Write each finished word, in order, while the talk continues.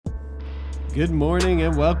Good morning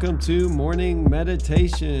and welcome to Morning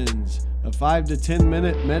Meditations, a 5 to 10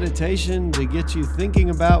 minute meditation to get you thinking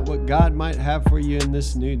about what God might have for you in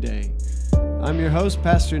this new day. I'm your host,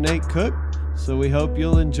 Pastor Nate Cook, so we hope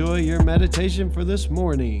you'll enjoy your meditation for this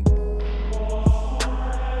morning.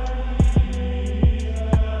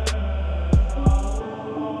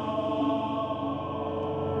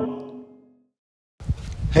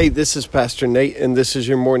 Hey, this is Pastor Nate, and this is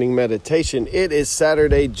your morning meditation. It is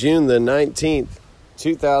Saturday, June the 19th,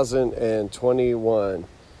 2021.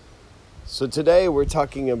 So today we're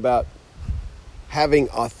talking about having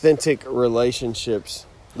authentic relationships.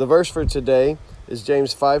 The verse for today is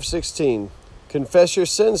James 5:16. Confess your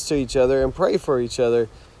sins to each other and pray for each other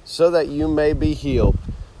so that you may be healed.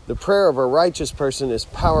 The prayer of a righteous person is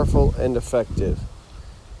powerful and effective.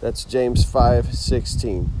 That's James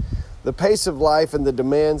 5:16. The pace of life and the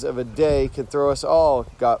demands of a day can throw us all,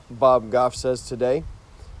 Bob Goff says today.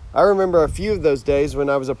 I remember a few of those days when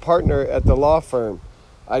I was a partner at the law firm.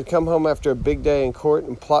 I'd come home after a big day in court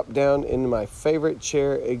and plop down in my favorite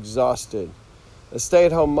chair exhausted. A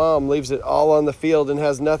stay-at-home mom leaves it all on the field and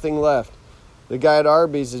has nothing left. The guy at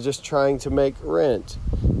Arby's is just trying to make rent.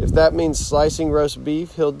 If that means slicing roast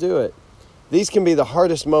beef, he'll do it. These can be the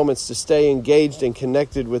hardest moments to stay engaged and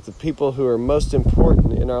connected with the people who are most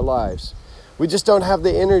important in our lives. We just don't have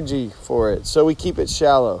the energy for it, so we keep it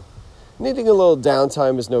shallow. Needing a little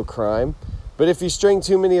downtime is no crime, but if you string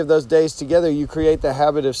too many of those days together, you create the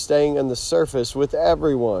habit of staying on the surface with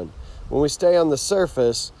everyone. When we stay on the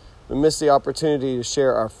surface, we miss the opportunity to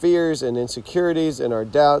share our fears and insecurities and our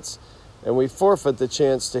doubts, and we forfeit the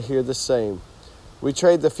chance to hear the same. We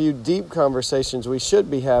trade the few deep conversations we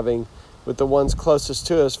should be having with the ones closest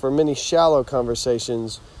to us for many shallow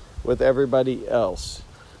conversations with everybody else.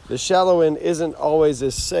 The shallow end isn't always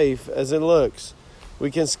as safe as it looks.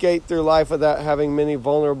 We can skate through life without having many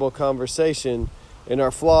vulnerable conversations, and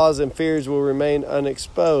our flaws and fears will remain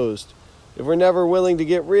unexposed. If we're never willing to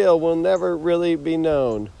get real, we'll never really be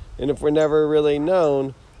known. And if we're never really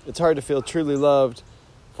known, it's hard to feel truly loved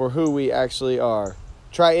for who we actually are.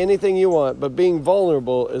 Try anything you want, but being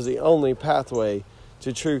vulnerable is the only pathway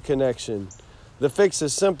to true connection. The fix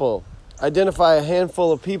is simple. Identify a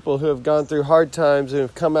handful of people who have gone through hard times and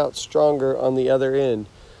have come out stronger on the other end.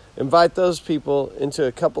 Invite those people into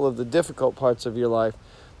a couple of the difficult parts of your life,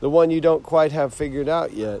 the one you don't quite have figured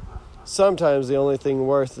out yet. Sometimes the only thing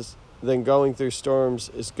worse than going through storms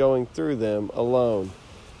is going through them alone.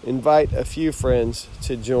 Invite a few friends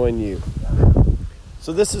to join you.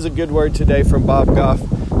 So this is a good word today from Bob Goff.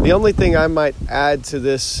 The only thing I might add to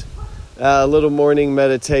this little morning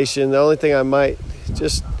meditation, the only thing I might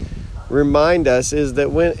just remind us is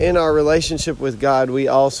that when in our relationship with God, we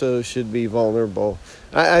also should be vulnerable.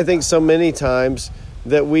 I think so many times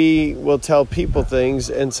that we will tell people things,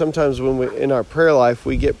 and sometimes when we in our prayer life,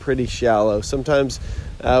 we get pretty shallow. Sometimes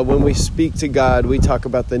when we speak to God, we talk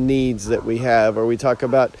about the needs that we have, or we talk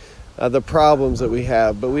about the problems that we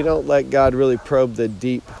have, but we don't let God really probe the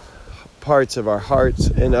deep parts of our hearts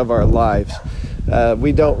and of our lives.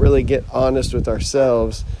 We don't really get honest with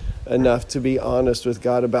ourselves enough to be honest with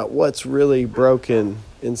God about what's really broken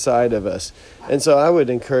inside of us. And so I would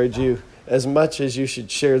encourage you, as much as you should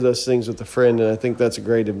share those things with a friend, and I think that's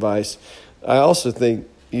great advice, I also think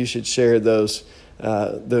you should share those,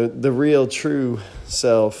 the real true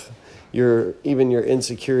self, even your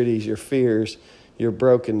insecurities, your fears, your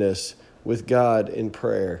brokenness with God in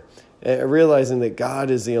prayer, and realizing that God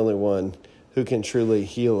is the only one who can truly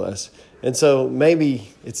heal us. And so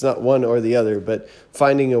maybe it's not one or the other, but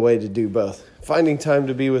finding a way to do both. Finding time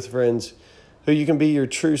to be with friends who you can be your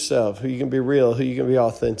true self, who you can be real, who you can be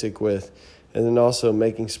authentic with, and then also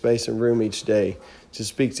making space and room each day to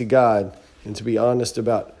speak to God and to be honest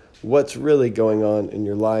about what's really going on in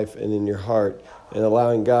your life and in your heart, and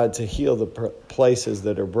allowing God to heal the places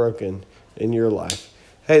that are broken in your life.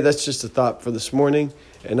 Hey, that's just a thought for this morning,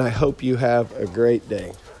 and I hope you have a great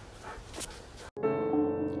day.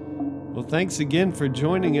 Well, thanks again for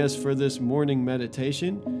joining us for this morning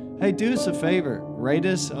meditation. Hey, do us a favor, rate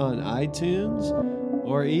us on iTunes,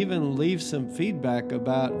 or even leave some feedback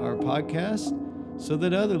about our podcast so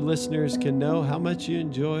that other listeners can know how much you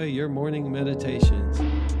enjoy your morning meditations.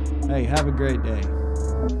 Hey, have a great day.